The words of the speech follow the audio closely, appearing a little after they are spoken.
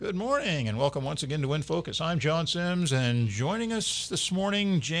Good morning and welcome once again to In Focus. I'm John Sims, and joining us this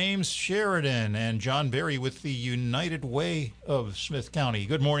morning, James Sheridan and John Berry with the United Way of Smith County.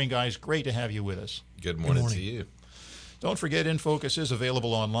 Good morning, guys. Great to have you with us. Good morning to you. Don't forget, InFocus is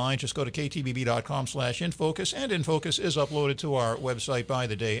available online. Just go to ktbb.com/infocus, and InFocus is uploaded to our website by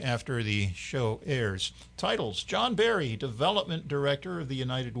the day after the show airs. Titles: John Berry, Development Director of the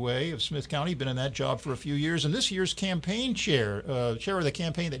United Way of Smith County, been in that job for a few years, and this year's campaign chair of the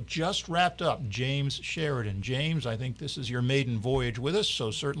campaign that just wrapped up, James Sheridan. James, I think this is your maiden voyage with us,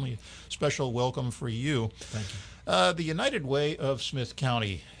 so certainly a special welcome for you. Thank you. The United Way of Smith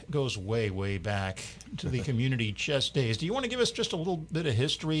County goes way, way back to the community chess days. Do you want to give us just a little bit of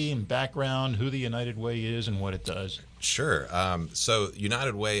history and background, who the United Way is and what it does? Sure. So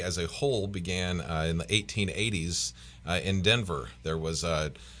United Way as a whole began in the 1880s in Denver. There was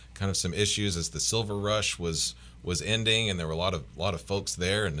kind of some issues as the silver rush was ending, and there were a lot of folks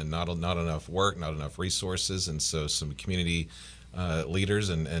there, and then not enough work, not enough resources, and so some community leaders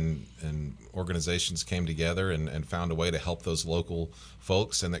and organizations came together and found a way to help those local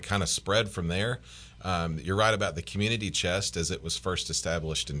folks, and that kind of spread from there. You're right about the community chest, as it was first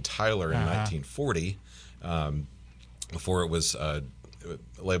established in Tyler in 1940, before it was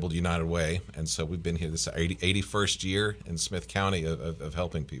labeled United Way, and so we've been here this 81st year in Smith County of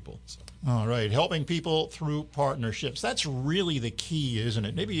helping people. So. All right, helping people through partnerships. That's really the key, isn't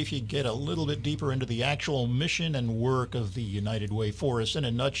it? Maybe if you get a little bit deeper into the actual mission and work of the United Way for us in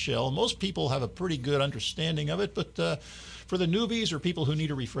a nutshell. Most people have a pretty good understanding of it, but for the newbies or people who need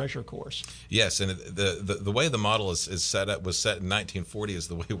a refresher course. Yes, and the way the model is set up was set in 1940 is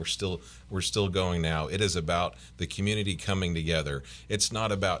the way we're still going now. It is about the community coming together. It's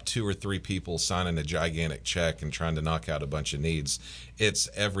not about 2 or 3 people signing a gigantic check and trying to knock out a bunch of needs. It's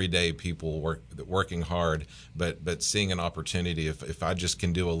everyday people working hard, but seeing an opportunity. If I just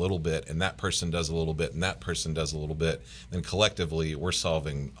can do a little bit, and that person does a little bit, and that person does a little bit, then collectively we're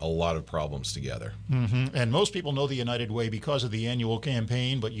solving a lot of problems together. Mm-hmm. And most people know the United Way because of the annual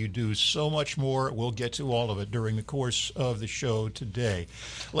campaign, but you do so much more. We'll get to all of it during the course of the show today.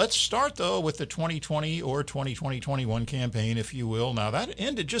 Let's start, though, with the 2020 or 2020-21 campaign, if you will. Now, that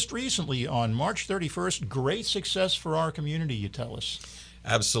ended just recently on March 31st. Great success for our community, you tell us.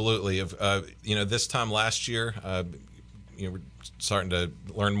 Absolutely. This time last year, we're starting to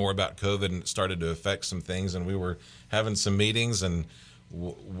learn more about COVID, and it started to affect some things, and we were having some meetings, and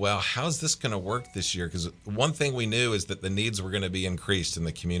well, how's this going to work this year? Because one thing we knew is that the needs were going to be increased in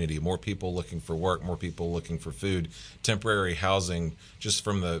the community. More people looking for work, more people looking for food, temporary housing, just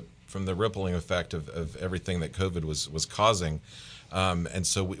from the rippling effect of everything that COVID was causing. And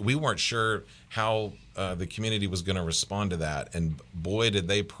so we weren't sure how the community was going to respond to that. And boy, did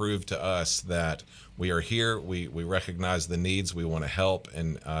they prove to us that we are here, we recognize the needs, we want to help,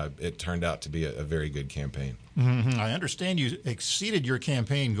 and it turned out to be a very good campaign. Mm-hmm. I understand you exceeded your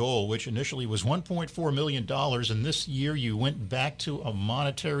campaign goal, which initially was $1.4 million, and this year you went back to a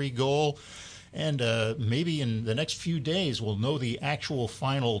monetary goal. And maybe in the next few days we'll know the actual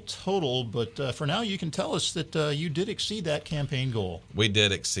final total. But for now, you can tell us that you did exceed that campaign goal. We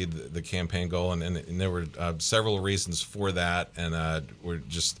did exceed the campaign goal, and there were several reasons for that. And we're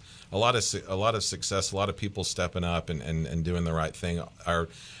just a lot of success, a lot of people stepping up and doing the right thing. Our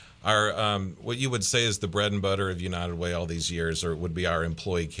what you would say is the bread and butter of United Way all these years, or would be our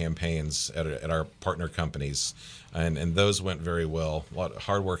employee campaigns at our partner companies. And those went very well. A lot of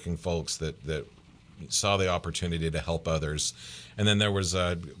hardworking folks that saw the opportunity to help others. And then there was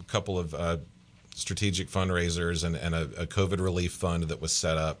a couple of strategic fundraisers and a COVID relief fund that was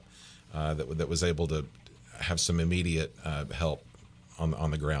set up that was able to have some immediate help on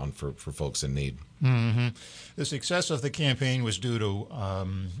the ground for folks in need. Mm-hmm. The success of the campaign was due to,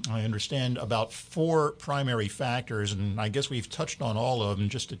 I understand, about 4 primary factors, and I guess we've touched on all of them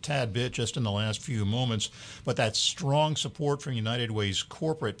just a tad bit just in the last few moments, but that strong support from United Way's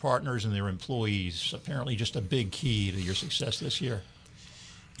corporate partners and their employees, apparently just a big key to your success this year.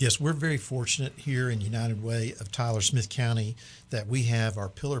 Yes, we're very fortunate here in United Way of Tyler, Smith County, that we have our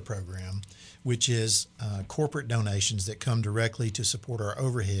Pillar program, which is corporate donations that come directly to support our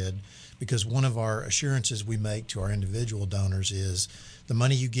overhead, because one of our assurances we make to our individual donors is the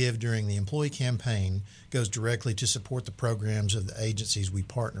money you give during the employee campaign goes directly to support the programs of the agencies we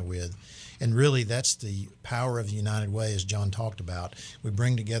partner with. And really, that's the power of the United Way, as John talked about. We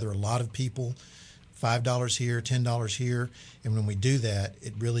bring together a lot of people, $5 here, $10 here, and when we do that,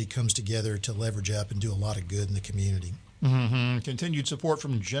 it really comes together to leverage up and do a lot of good in the community. Mm-hmm. Continued support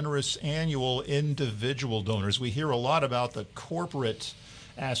from generous annual individual donors. We hear a lot about the corporate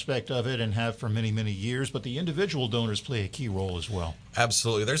aspect of it and have for many, many years, but the individual donors play a key role as well.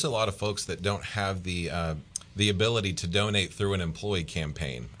 Absolutely. There's a lot of folks that don't have the ability to donate through an employee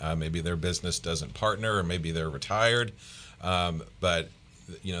campaign. Maybe their business doesn't partner, or maybe they're retired. But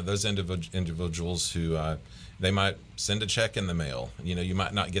those individuals who they might send a check in the mail. You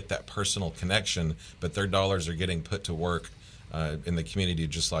might not get that personal connection, but their dollars are getting put to work in the community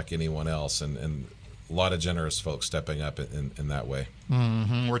just like anyone else, and a lot of generous folks stepping up in that way.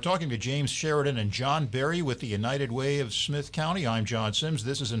 Mm-hmm. We're talking to James Sheridan and John Berry with the United Way of Smith County. I'm John Sims.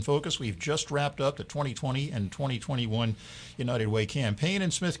 This is In Focus. We've just wrapped up the 2020 and 2021 United Way campaign in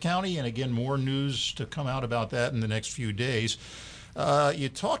Smith County, and again, more news to come out about that in the next few days. You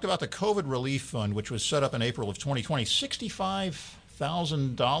talked about the COVID Relief Fund, which was set up in April of 2020,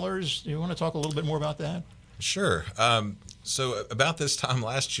 $65,000. Do you want to talk a little bit more about that? Sure. So about this time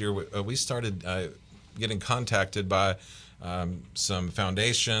last year, we started getting contacted by some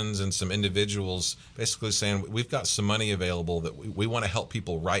foundations and some individuals basically saying, we've got some money available that we want to help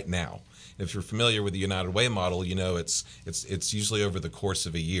people right now. If you're familiar with the United Way model, it's usually over the course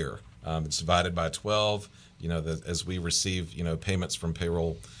of a year. It's divided by 12. As we receive, payments from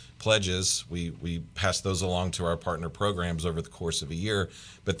payroll pledges, we pass those along to our partner programs over the course of a year.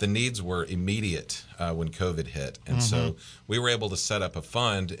 But the needs were immediate when COVID hit. And so we were able to set up a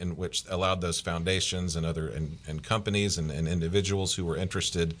fund in which allowed those foundations and other and companies and individuals who were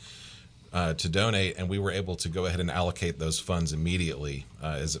interested to donate. And we were able to go ahead and allocate those funds immediately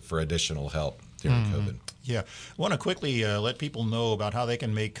for additional help during COVID. Yeah. I want to quickly let people know about how they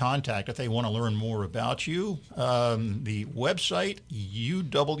can make contact if they want to learn more about you. The website,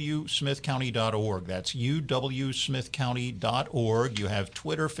 uwsmithcounty.org. That's uwsmithcounty.org. You have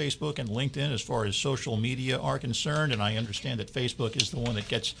Twitter, Facebook, and LinkedIn as far as social media are concerned, and I understand that Facebook is the one that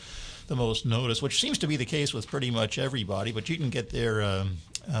gets the most notice, which seems to be the case with pretty much everybody, but you can get there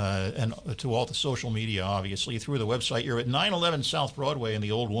and to all the social media, obviously, through the website. You're at 911 South Broadway in the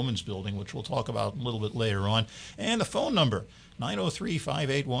Old Woman's Building, which we'll talk about a little bit later on. And the phone number,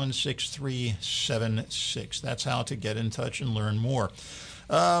 903-581-6376. That's how to get in touch and learn more.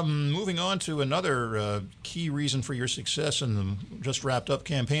 Moving on to another key reason for your success in the just wrapped up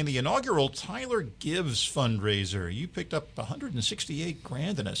campaign, the inaugural Tyler Gives fundraiser. You picked up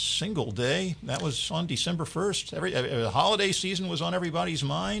 $168,000 in a single day. That was on December 1st. The holiday season was on everybody's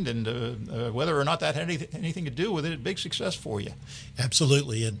mind, and whether or not that had anything to do with it, a big success for you.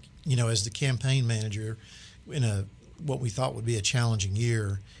 Absolutely. And, as the campaign manager in what we thought would be a challenging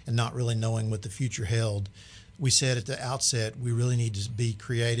year and not really knowing what the future held, we said at the outset we really need to be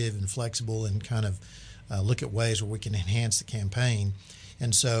creative and flexible and kind of look at ways where we can enhance the campaign.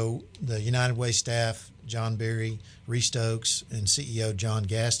 And so the United Way staff, John Berry, Reese Stokes, and CEO John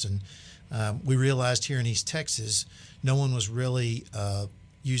Gaston, we realized here in East Texas, no one was really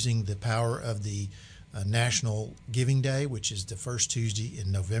using the power of the National Giving Day, which is the first Tuesday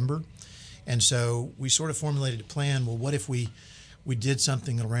in November. And so we sort of formulated a plan. Well, what if we did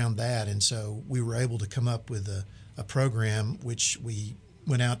something around that? And so we were able to come up with a program which we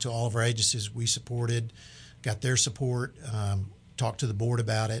went out to all of our agencies we supported, got their support, talked to the board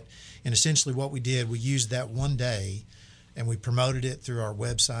about it. And essentially what we did, we used that one day and we promoted it through our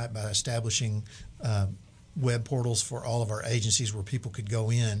website by establishing web portals for all of our agencies where people could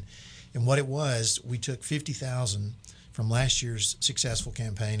go in. And what it was, we took $50,000 from last year's successful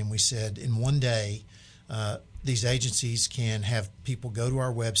campaign and we said in one day, these agencies can have people go to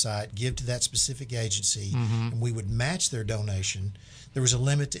our website, give to that specific agency, and we would match their donation. There was a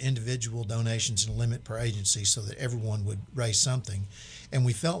limit to individual donations and a limit per agency so that everyone would raise something. And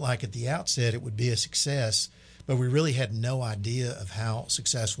we felt like at the outset it would be a success, but we really had no idea of how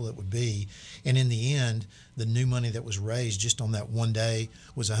successful it would be. And in the end, the new money that was raised just on that one day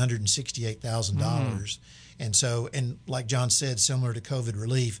was $168,000. And so, and like John said, similar to COVID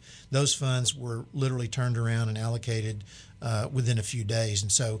relief, those funds were literally turned around and allocated within a few days.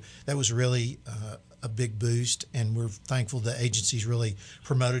 And so that was really a big boost, and we're thankful the agencies really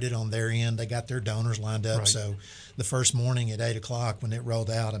promoted it on their end. They got their donors lined up. Right. So the first morning at 8 o'clock when it rolled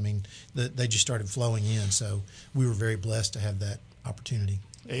out, I mean, they just started flowing in. So we were very blessed to have that opportunity.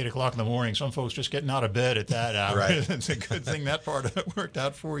 8 o'clock in the morning. Some folks just getting out of bed at that hour. Right. It's a good thing that part of it worked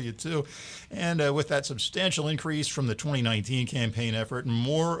out for you, too. And with that substantial increase from the 2019 campaign effort,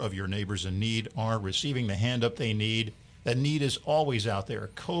 more of your neighbors in need are receiving the hand up they need. That need is always out there.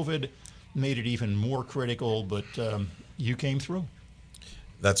 COVID made it even more critical, but you came through.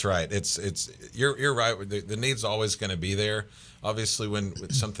 That's right. You're right. The need's always going to be there. Obviously, when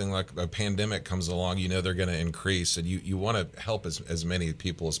something like a pandemic comes along, they're going to increase, and you want to help as many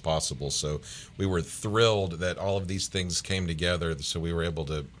people as possible. So we were thrilled that all of these things came together, so we were able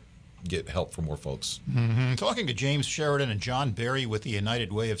to get help for more folks. Mm-hmm. Talking to James Sheridan and John Berry with the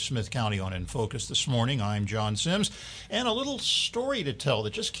United Way of Smith County on In Focus this morning. I'm John Sims, and a little story to tell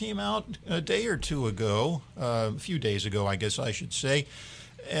that just came out a day or two ago, a few days ago, I guess I should say.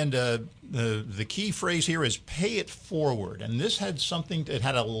 And the key phrase here is pay it forward. And this had something that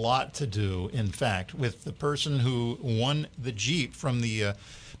had a lot to do, in fact, with the person who won the Jeep from the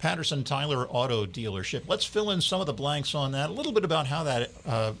Patterson-Tyler Auto Dealership. Let's fill in some of the blanks on that, a little bit about how that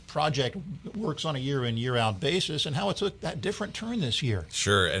project works on a year-in, year-out basis, and how it took that different turn this year.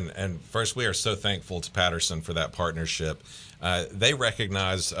 Sure, and first, we are so thankful to Patterson for that partnership. They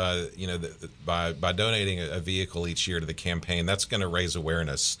recognize, by donating a vehicle each year to the campaign, that's going to raise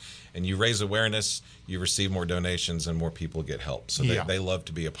awareness. And you raise awareness, you receive more donations, and more people get help. So they love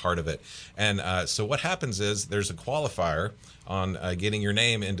to be a part of it. And so what happens is there's a qualifier on getting your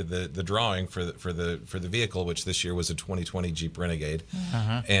name into the drawing for the vehicle, which this year was a 2020 Jeep Renegade.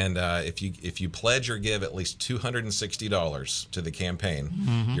 Uh-huh. And if you pledge or give at least $260 to the campaign,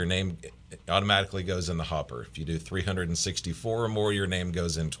 mm-hmm. your name automatically goes in the hopper. If you do 364 or more, your name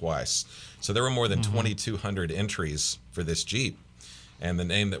goes in twice. So there were more than mm-hmm. 2,200 entries for this Jeep. And the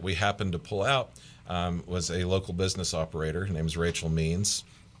name that we happened to pull out was a local business operator. Her name is Rachel Means.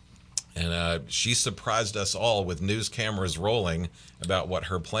 And she surprised us all with news cameras rolling about what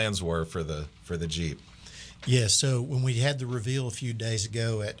her plans were for the Jeep. Yes, so when we had the reveal a few days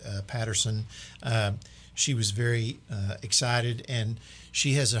ago at Patterson, she was very excited, and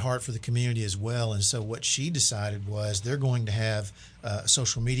she has a heart for the community as well. And so what she decided was they're going to have a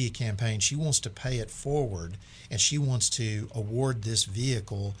social media campaign. She wants to pay it forward, and she wants to award this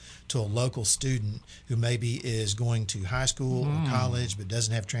vehicle to a local student who maybe is going to high school or college but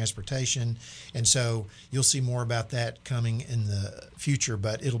doesn't have transportation. And so you'll see more about that coming in the future,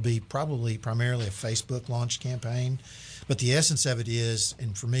 but it'll be probably primarily a Facebook launch campaign. But the essence of it is,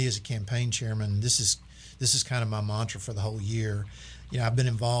 and for me as a campaign chairman, this is kind of my mantra for the whole year. I've been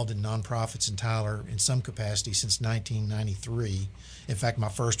involved in nonprofits in Tyler in some capacity since 1993. In fact, my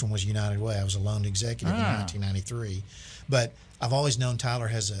first one was United Way. I was a loan executive in 1993. But I've always known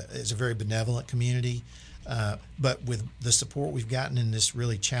Tyler is a very benevolent community. But with the support we've gotten in this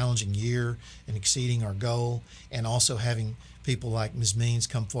really challenging year and exceeding our goal, and also having people like Ms. Means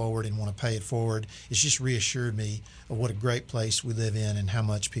come forward and want to pay it forward, it's just reassured me of what a great place we live in and how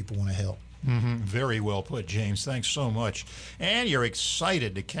much people want to help. Mm-hmm. Very well put, James. Thanks so much. And you're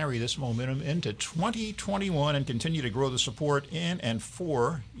excited to carry this momentum into 2021 and continue to grow the support in and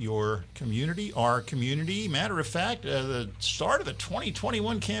for your community, our community. Matter of fact, the start of the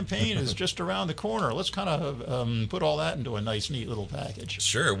 2021 campaign is just around the corner. Let's kind of put all that into a nice, neat little package.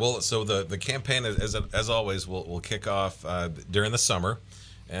 Sure. Well, so the campaign, as always, will kick off during the summer.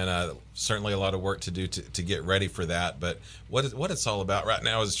 And certainly a lot of work to do to get ready for that. But what it's all about right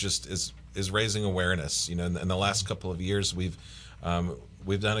now is raising awareness. In the last couple of years, we've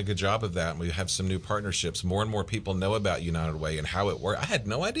done a good job of that, and we have some new partnerships. More and more people know about United Way and how it works. I had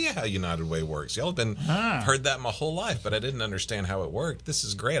no idea how United Way works. Y'all have heard that my whole life, but I didn't understand how it worked. This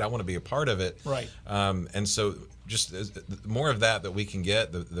is great. I want to be a part of it. Right. And so just more of that we can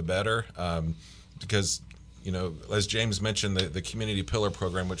get, the better. Because as James mentioned, the Community Pillar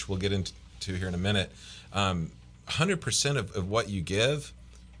Program, which we'll get into here in a minute, 100% of what you give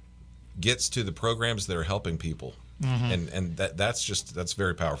gets to the programs that are helping people. Mm-hmm. And that's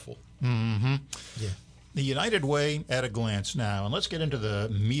very powerful. Mm-hmm. Yeah. The United Way at a glance now, and let's get into the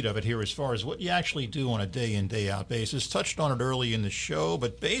meat of it here as far as what you actually do on a day-in, day-out basis. Touched on it early in the show,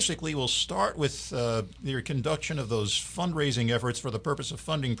 but basically we'll start with your conduction of those fundraising efforts for the purpose of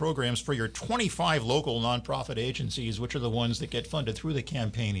funding programs for your 25 local nonprofit agencies, which are the ones that get funded through the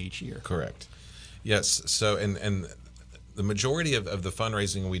campaign each year. Correct. Yes. So, and the majority of the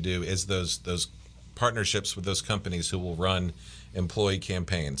fundraising we do is those partnerships with those companies who will run employee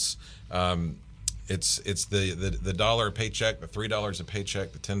campaigns. It's the $1 a paycheck, the $3 a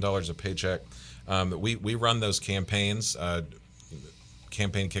paycheck, the $10 a paycheck. We run those campaigns.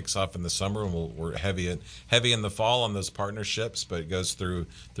 Campaign kicks off in the summer, and we're heavy in the fall on those partnerships, but it goes through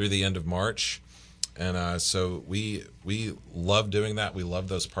the end of March. And so we love doing that. We love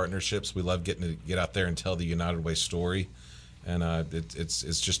those partnerships. We love getting to get out there and tell the United Way story, and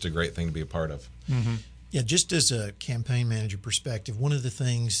it's just a great thing to be a part of. Mm-hmm. Yeah, just as a campaign manager perspective, one of the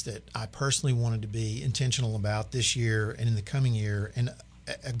things that I personally wanted to be intentional about this year and in the coming year, and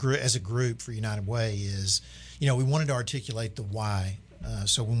as a group for United Way, is we wanted to articulate the why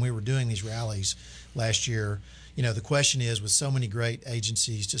So when we were doing these rallies last year, the question is, with so many great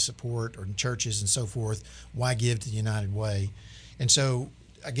agencies to support or churches and so forth, why give to the United Way? And so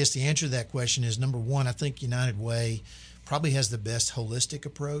I guess the answer to that question is, number one, I think United Way probably has the best holistic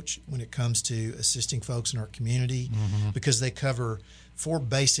approach when it comes to assisting folks in our community, because they cover 4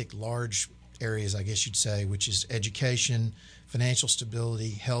 basic large areas, I guess you'd say, which is education, financial stability,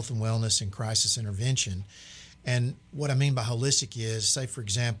 health and wellness, and crisis intervention. And what I mean by holistic is, say, for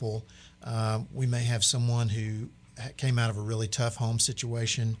example, we may have someone who came out of a really tough home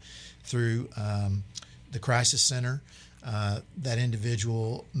situation through the crisis center. That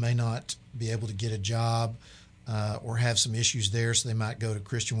individual may not be able to get a job or have some issues there, so they might go to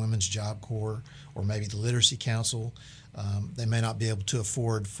Christian Women's Job Corps or maybe the Literacy Council. They may not be able to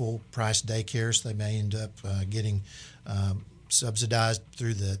afford full-price daycare, so they may end up getting subsidized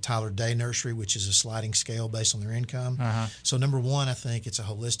through the Tyler Day Nursery, which is a sliding scale based on their income. So number one, I think it's a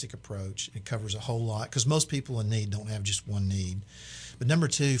holistic approach. It covers a whole lot, because most people in need don't have just one need. But number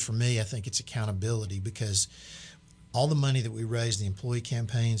two, for me, I think it's accountability, because all the money that we raise in the employee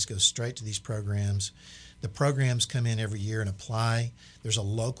campaigns goes straight to these programs. The programs come in every year and apply. There's a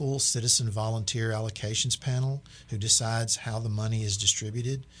local citizen volunteer allocations panel who decides how the money is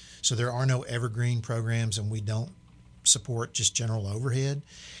distributed. So there are no evergreen programs, and we don't support just general overhead.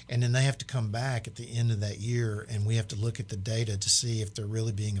 And then they have to come back at the end of that year, and we have to look at the data to see if they're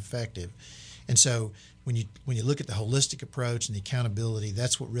really being effective. And so when you look at the holistic approach and the accountability,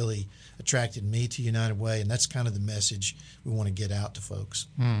 that's what really attracted me to United Way, and that's kind of the message we want to get out to folks.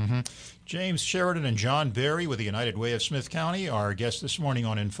 James Sheridan and John Berry with the United Way of Smith County, our guests this morning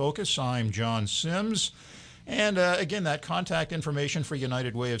on In Focus. I'm John Sims. And again, that contact information for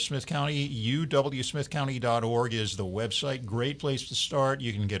United Way of Smith County, uwsmithcounty.org is the website. Great place to start.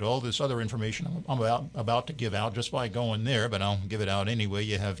 You can get all this other information I'm about to give out just by going there, but I'll give it out anyway.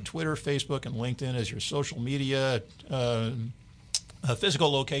 You have Twitter, Facebook, and LinkedIn as your social media. A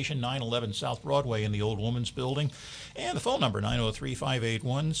physical location, 911 South Broadway in the Old Woman's Building. And the phone number,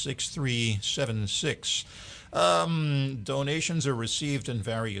 903-581-6376. Donations are received in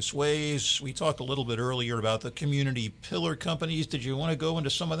various ways. We talked a little bit earlier about the community pillar companies. Did you want to go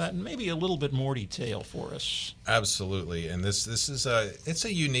into some of that and maybe a little bit more detail for us? Absolutely, and this is it's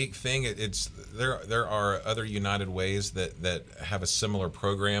a unique thing. There are other United Ways that have a similar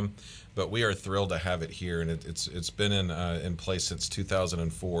program, but we are thrilled to have it here, and it's been in place since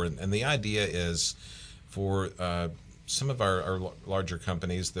 2004. And the idea is for some of our larger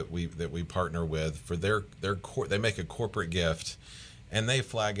companies that we partner with, for they make a corporate gift, and they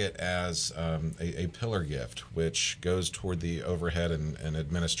flag it as a pillar gift, which goes toward the overhead and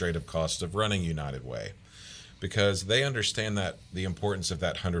administrative costs of running United Way, because they understand that the importance of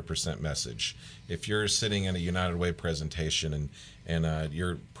that 100% message. If you're sitting in a United Way presentation and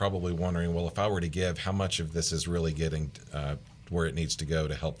you're probably wondering, well, if I were to give, how much of this is really getting where it needs to go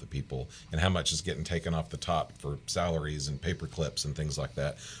to help the people, and how much is getting taken off the top for salaries and paper clips and things like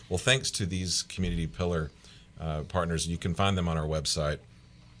that. Well, thanks to these community pillar partners, you can find them on our website,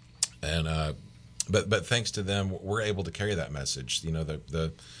 and but thanks to them, we're able to carry that message.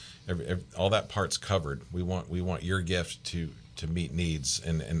 All that part's covered. We want your gift to meet needs,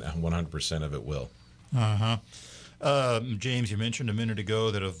 and 100% of it will. James, you mentioned a minute ago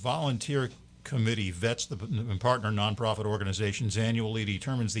that a volunteer committee vets the partner nonprofit organizations annually,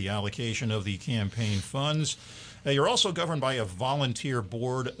 determines the allocation of the campaign funds. You're also governed by a volunteer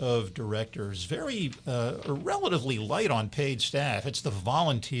board of directors. Very relatively light on paid staff. It's the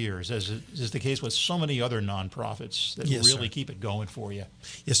volunteers, as is the case with so many other nonprofits, that really keep it going for you.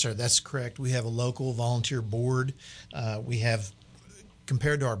 Yes, sir. That's correct. We have a local volunteer board. We have,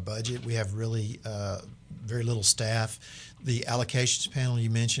 compared to our budget, we have really very little staff. The allocations panel you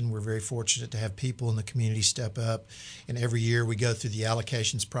mentioned, we're very fortunate to have people in the community step up. And every year we go through the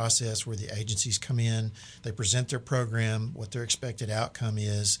allocations process where the agencies come in, they present their program, what their expected outcome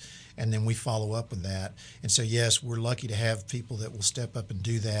is, and then we follow up with that. And so, yes, we're lucky to have people that will step up and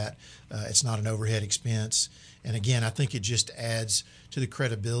do that. It's not an overhead expense. And again, I think it just adds to the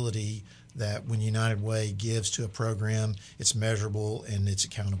credibility that when United Way gives to a program, it's measurable and it's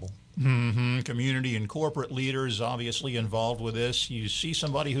accountable. Community and corporate leaders obviously involved with this. You see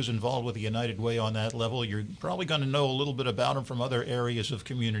somebody who's involved with the United Way on that level, you're probably going to know a little bit about them from other areas of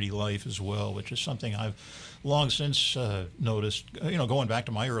community life as well, which is something I've long since noticed, going back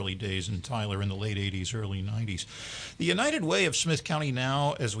to my early days in Tyler in the late 80s, early 90s. The United Way of Smith County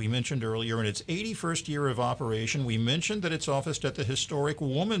now, as we mentioned earlier, in its 81st year of operation, we mentioned that it's officed at the historic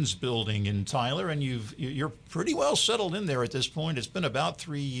Woman's Building in Tyler, and you're pretty well settled in there at this point. It's been about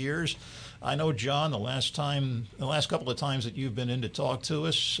 3 years. repairs. I know, John, the last couple of times that you've been in to talk to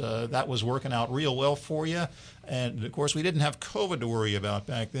us, that was working out real well for you. And, of course, we didn't have COVID to worry about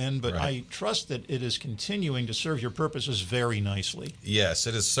back then, but Right. I trust that it is continuing to serve your purposes very nicely. Yes,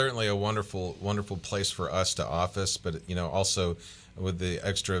 it is certainly a wonderful, wonderful place for us to office, but also with the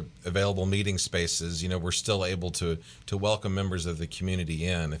extra available meeting spaces, we're still able to welcome members of the community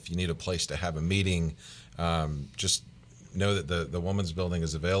in. If you need a place to have a meeting, just know that the Women's Building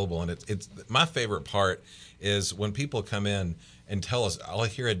is available. And it's my favorite part is when people come in and tell us. I'll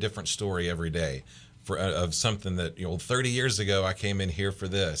hear a different story every day of something that 30 years ago I came in here for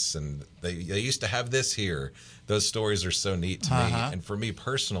this, and they used to have this here. Those stories are so neat to me. And for me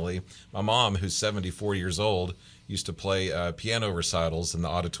personally, my mom, who's 74 years old, used to play piano recitals in the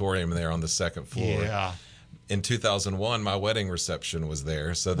auditorium there on the second floor. Yeah. In 2001, my wedding reception was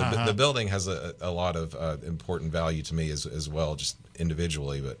there. So the building has a lot of important value to me as well, just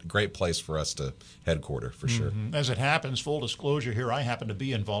individually, but great place for us to headquarter for sure. As it happens, full disclosure here, I happen to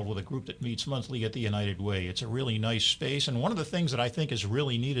be involved with a group that meets monthly at the United Way. It's a really nice space, and one of the things that I think is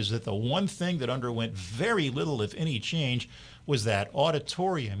really neat is that the one thing that underwent very little, if any, change was that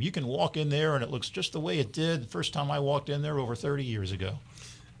auditorium. You can walk in there, and it looks just the way it did the first time I walked in there over 30 years ago.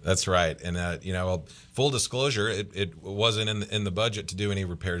 That's right, and full disclosure, it wasn't in the budget to do any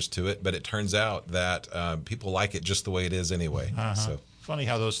repairs to it, but it turns out that people like it just the way it is anyway. So Funny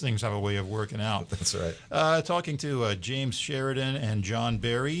how those things have a way of working out. that's right. Talking to James Sheridan and John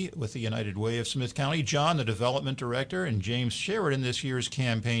Berry with the United Way of Smith County. John, the Development Director, and James Sheridan, this year's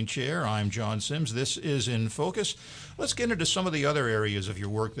Campaign Chair. I'm John Sims. This is In Focus. Let's get into some of the other areas of your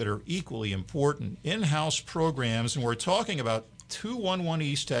work that are equally important. In-house programs, and we're talking about 211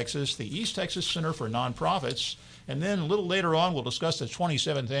 East Texas, the East Texas Center for Nonprofits, and then a little later on we'll discuss the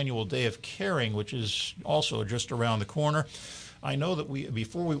 27th Annual Day of Caring, which is also just around the corner. I know that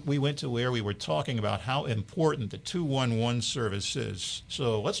before we went to air, we were talking about how important the 211 service is.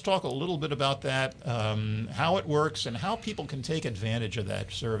 So let's talk a little bit about that, how it works, and how people can take advantage of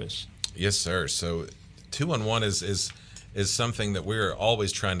that service. Yes, sir. So 211 is something that we're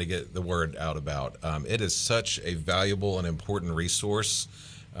always trying to get the word out about. It is such a valuable and important resource,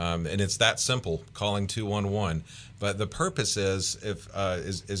 and it's that simple, calling 211. But the purpose is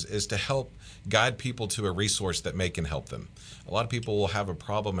to help guide people to a resource that can help them. A lot of people will have a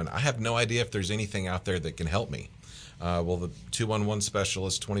problem, and I have no idea if there's anything out there that can help me. Well, the 211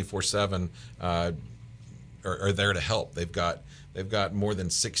 specialists 24/7 are there to help. They've got more than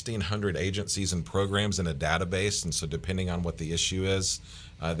 1,600 agencies and programs in a database, and so depending on what the issue is,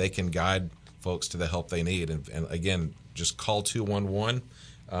 they can guide folks to the help they need. And again, just call 211.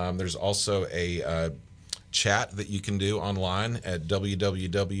 There's also a chat that you can do online at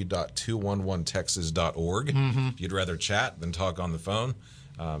www.211texas.org. If you'd rather chat than talk on the phone.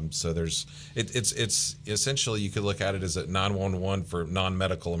 So it's essentially, you could look at it as a 911 for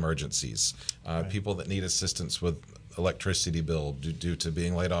non-medical emergencies. People that need assistance with electricity bill due to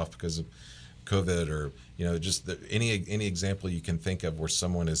being laid off because of COVID, or just any example you can think of where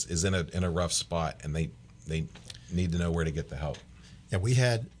someone is in a rough spot and they need to know where to get the help.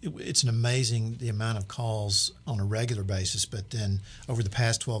 Yeah, it's an amazing the amount of calls on a regular basis, but then over the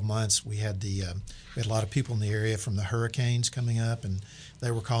past 12 months, we had a lot of people in the area from the hurricanes coming up, and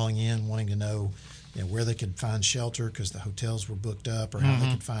they were calling in wanting to know where they could find shelter because the hotels were booked up, or how they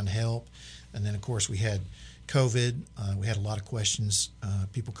could find help. And then, of course, we had COVID. We had a lot of questions,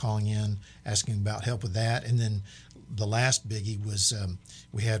 people calling in, asking about help with that. And then the last biggie was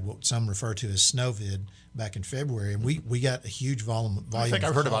we had what some refer to as Snowvid back in February, and we got a huge volume. I think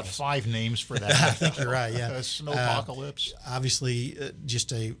I've heard about calls. 5 names for that. I think you're right, yeah. Snowpocalypse. Obviously,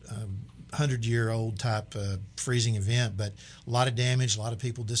 just a 100-year-old type freezing event, but a lot of damage, a lot of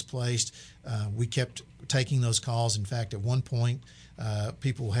people displaced. We kept taking those calls. In fact, at one point,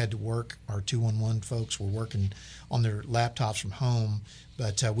 people had to work. Our 211 folks were working on their laptops from home,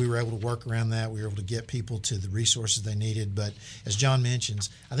 but we were able to work around that. We were able to get people to the resources they needed. But as John mentions,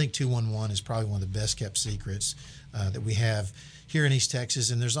 I think 211 is probably one of the best kept secrets that we have here in East Texas.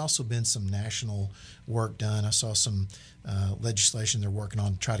 And there's also been some national work done. I saw some legislation they're working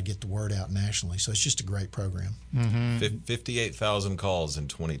on to try to get the word out nationally. So it's just a great program. 58,000 calls in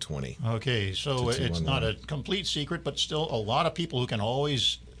 2020. Okay, so it's not a complete secret, but still a lot of people who can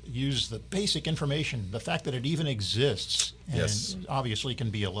always use the basic information, the fact that it even exists, and Yes. obviously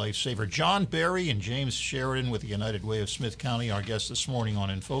can be a lifesaver. John Berry and James Sheridan with the United Way of Smith County, our guests this morning on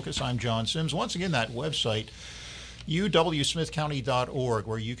In Focus. I'm John Sims. Once again, that website, uwsmithcounty.org,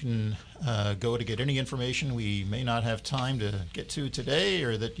 where you can go to get any information we may not have time to get to today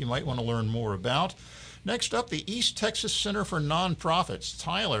or that you might want to learn more about. Next up, the East Texas Center for Nonprofits.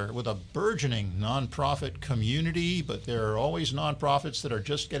 Tyler, with a burgeoning nonprofit community, but there are always nonprofits that are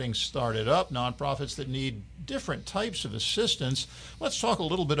just getting started up, nonprofits that need different types of assistance. Let's talk a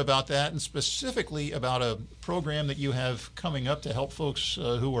little bit about that, and specifically about a program that you have coming up to help folks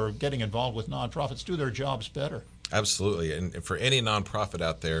who are getting involved with nonprofits do their jobs better. Absolutely. And for any nonprofit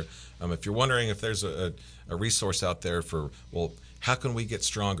out there, if you're wondering if there's a resource out there for, well, how can we get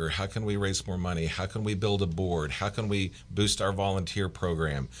stronger? How can we raise more money? How can we build a board? How can we boost our volunteer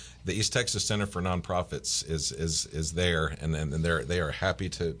program? The East Texas Center for Nonprofits is there, and they are happy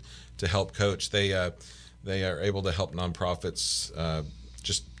to help coach. They are able to help nonprofits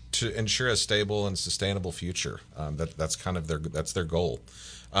just to ensure a stable and sustainable future. That's kind of their goal.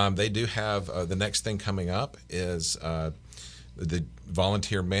 They do have the next thing coming up is the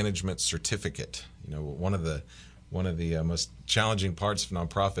volunteer management certificate. You know, one of the most challenging parts of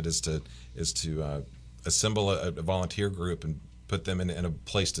nonprofit is to assemble a volunteer group and put them in a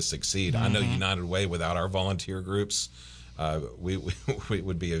place to succeed. Mm-hmm. I know United Way, without our volunteer groups, we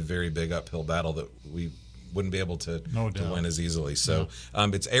would be a very big uphill battle that we wouldn't be able to win as easily. So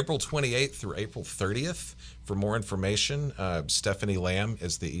it's April 28th through April 30th. For more information, Stephanie Lamb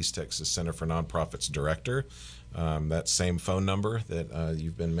is the East Texas Center for Nonprofits Director. That same phone number that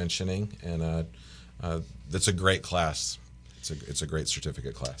you've been mentioning, and that's a great class. It's a great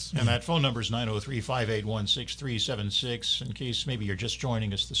certificate class. And that phone number is 903-581-6376, in case maybe you're just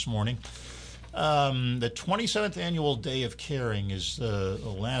joining us this morning. The 27th Annual Day of Caring is the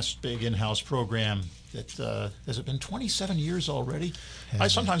last big in-house program that, has it been 27 years already?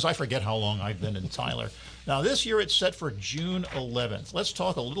 Sometimes I forget how long I've been in Tyler. Now, this year it's set for June 11th. Let's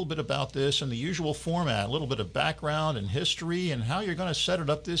talk a little bit about this in the usual format, a little bit of background and history and how you're going to set it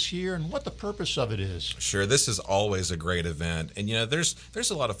up this year and what the purpose of it is. Sure. This is always a great event. And, you know, there's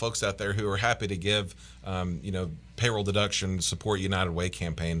a lot of folks out there who are happy to give, payroll deduction, support United Way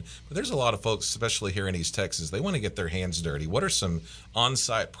campaign. But there's a lot of folks, especially here in East Texas, they want to get their hands dirty. What are some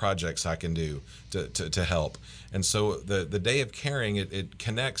on-site projects I can do to help? And so the Day of Caring, it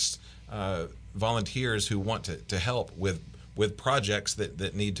connects volunteers who want to help with projects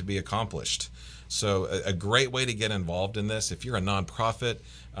that need to be accomplished. So a great way to get involved in this, if you're a nonprofit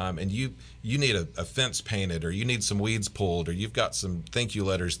and you need a fence painted, or you need some weeds pulled, or you've got some thank you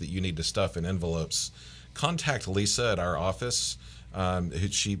letters that you need to stuff in envelopes, contact Lisa at our office.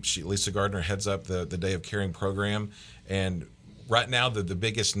 Lisa Gardner heads up the Day of Caring program, and right now the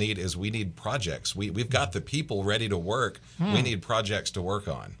biggest need is we need projects. We've got the people ready to work. We need projects to work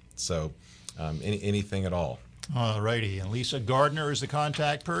on. So anything at all. All righty. And Lisa Gardner is the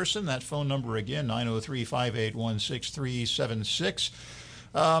contact person. That phone number again, 903-581-6376.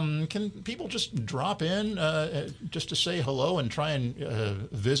 Can people just drop in just to say hello and try and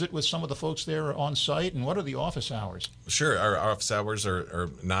visit with some of the folks there on site? And what are the office hours? Sure. Our office hours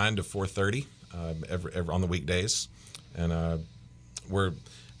are 9 to 4:30 every on the weekdays. And we're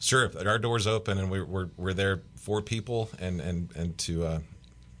sure our door's open, and we're there for people and to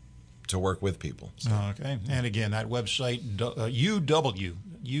work with people. So. Okay. And again, that website,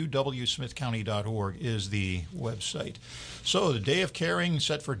 uwsmithcounty.org is the website. So the Day of Caring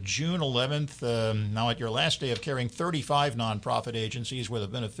set for June 11th. Now at your last Day of Caring, 35 nonprofit agencies were the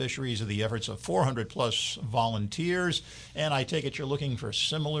beneficiaries of the efforts of 400-plus volunteers. And I take it you're looking for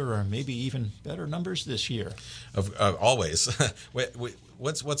similar or maybe even better numbers this year. Always.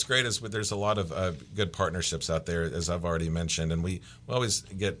 What's great is there's a lot of good partnerships out there, as I've already mentioned, and we always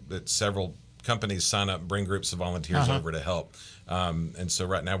get that several companies sign up and bring groups of volunteers over to help. And so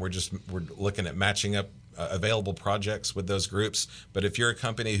right now we're looking at matching up available projects with those groups. But if you're a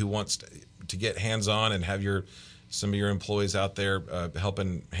company who wants to get hands-on and have some of your employees out there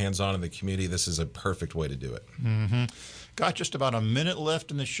helping hands-on in the community, this is a perfect way to do it. Mm-hmm. Got just about a minute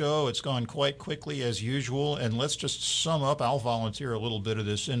left in the show. It's gone quite quickly as usual. And let's just sum up. I'll volunteer a little bit of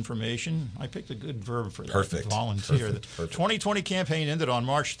this information. I picked a good verb for that. Perfect. Volunteer. Perfect. The 2020 campaign ended on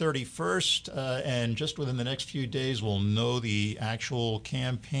March 31st. And just within the next few days, we'll know the actual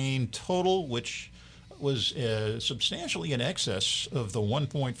campaign total, which was substantially in excess of the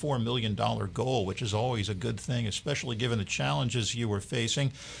 $1.4 million goal, which is always a good thing, especially given the challenges you were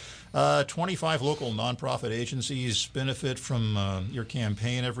facing. 25 local nonprofit agencies benefit from your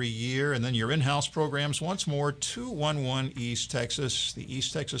campaign every year, and then your in-house programs, once more, 211 East Texas, the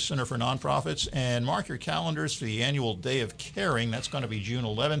East Texas Center for Nonprofits, and mark your calendars for the annual Day of Caring. That's going to be June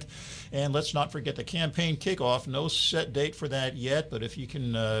 11th, and let's not forget the campaign kickoff. No set date for that yet, but if you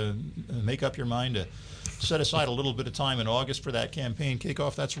can make up your mind to set aside a little bit of time in August for that campaign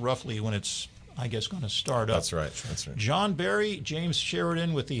kickoff, that's roughly when it's I guess, going to start up. That's right. That's right. John Barry, James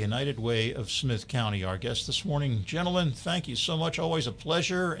Sheridan with the United Way of Smith County, our guest this morning. Gentlemen, thank you so much. Always a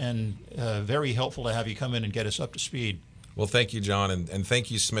pleasure and very helpful to have you come in and get us up to speed. Well, thank you, John, and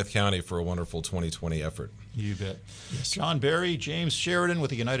thank you, Smith County, for a wonderful 2020 effort. You bet. Yes. John Barry, James Sheridan with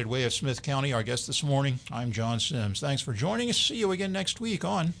the United Way of Smith County, our guest this morning. I'm John Sims. Thanks for joining us. See you again next week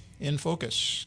on In Focus.